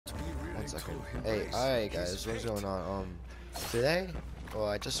1 second. Hey, alright guys, what's going on? Today, well,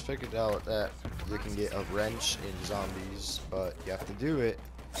 I just figured out that you can get a wrench in zombies, but you have to do it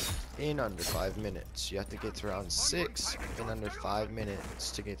in under 5 minutes. You have to get to round 6 in under 5 minutes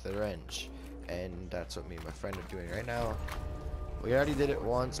to get the wrench. And that's what me and my friend are doing right now. We already did it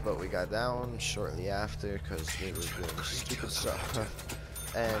once, but we got down shortly after because we were doing stupid stuff.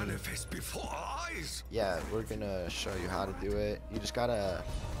 And yeah, we're gonna show you how to do it. You just gotta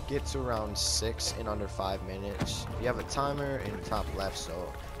get to round 6 in under 5 minutes. You have a timer in the top left,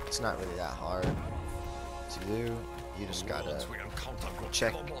 so it's not really that hard to do. You just gotta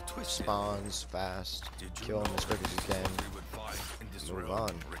check spawns fast, kill them as quick as you can, move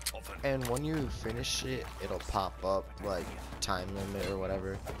on. And when you finish it, it'll pop up like time limit or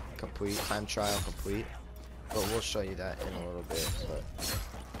whatever, complete, time trial complete. But we'll show you that in a little bit. But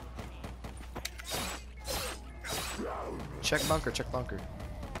check bunker, check bunker.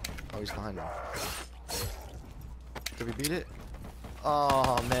 Oh, he's behind me. Did we beat it?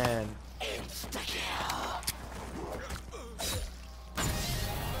 Oh man.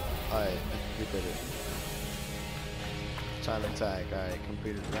 Alright, we did it. Time and tag. Alright,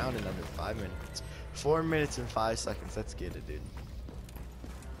 completed round in under 5 minutes. 4 minutes and 5 seconds. Let's get it, dude.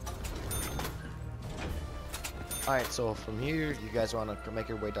 Alright, so from here, you guys want to make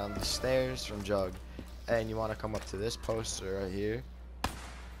your way down these stairs from Jug. And you want to come up to this poster right here.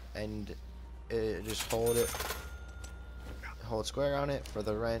 And just hold square on it for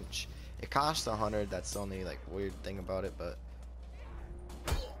the wrench. It costs 100. That's the only like weird thing about it, but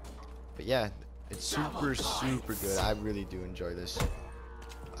yeah, it's super good. I really do enjoy this.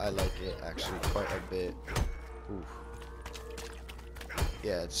 I like it actually quite a bit. Ooh.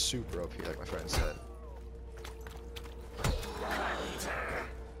 Yeah, it's super OP like my friend said.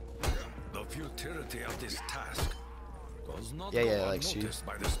 The futility of this task does not yeah, go like see, unnoticed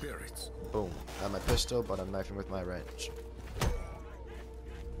by the spirits. Boom. I have my pistol, but I'm knifing with my wrench,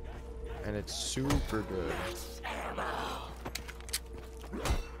 and it's super good.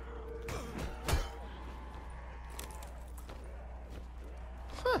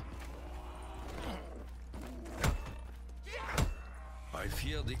 I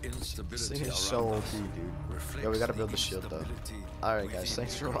fear the instability. This thing is so OP, dude. Yo, we gotta build the shield though. Alright guys,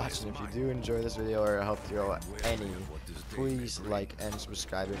 thanks for watching. If you do enjoy this video or helped you out any, please like and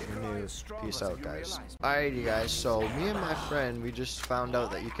subscribe if you're new. Peace out, guys. Alrighty guys, so me and my friend, we just found out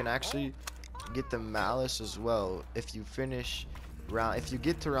that you can actually get the malice as well. If you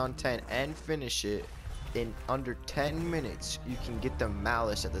get to round 10 and finish it in under 10 minutes, you can get the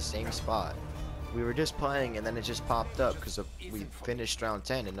malice at the same spot. We were just playing and then it just popped up because we finished round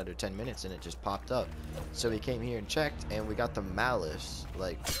 10 in under 10 minutes and it just popped up. So we came here and checked and we got the malice.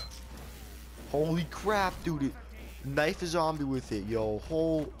 Like, holy crap, dude. It knife a zombie with it, yo.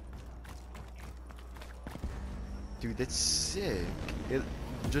 Dude, that's sick. It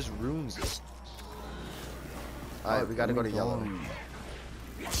just ruins it. Alright, we gotta go to yellow.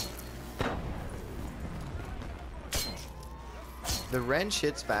 The wrench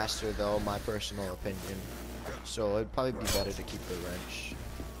hits faster though, my personal opinion. So it'd probably be better to keep the wrench.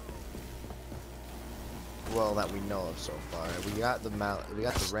 Well, that we know of so far. We got the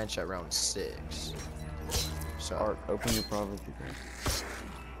wrench at round 6. So Art, open your province.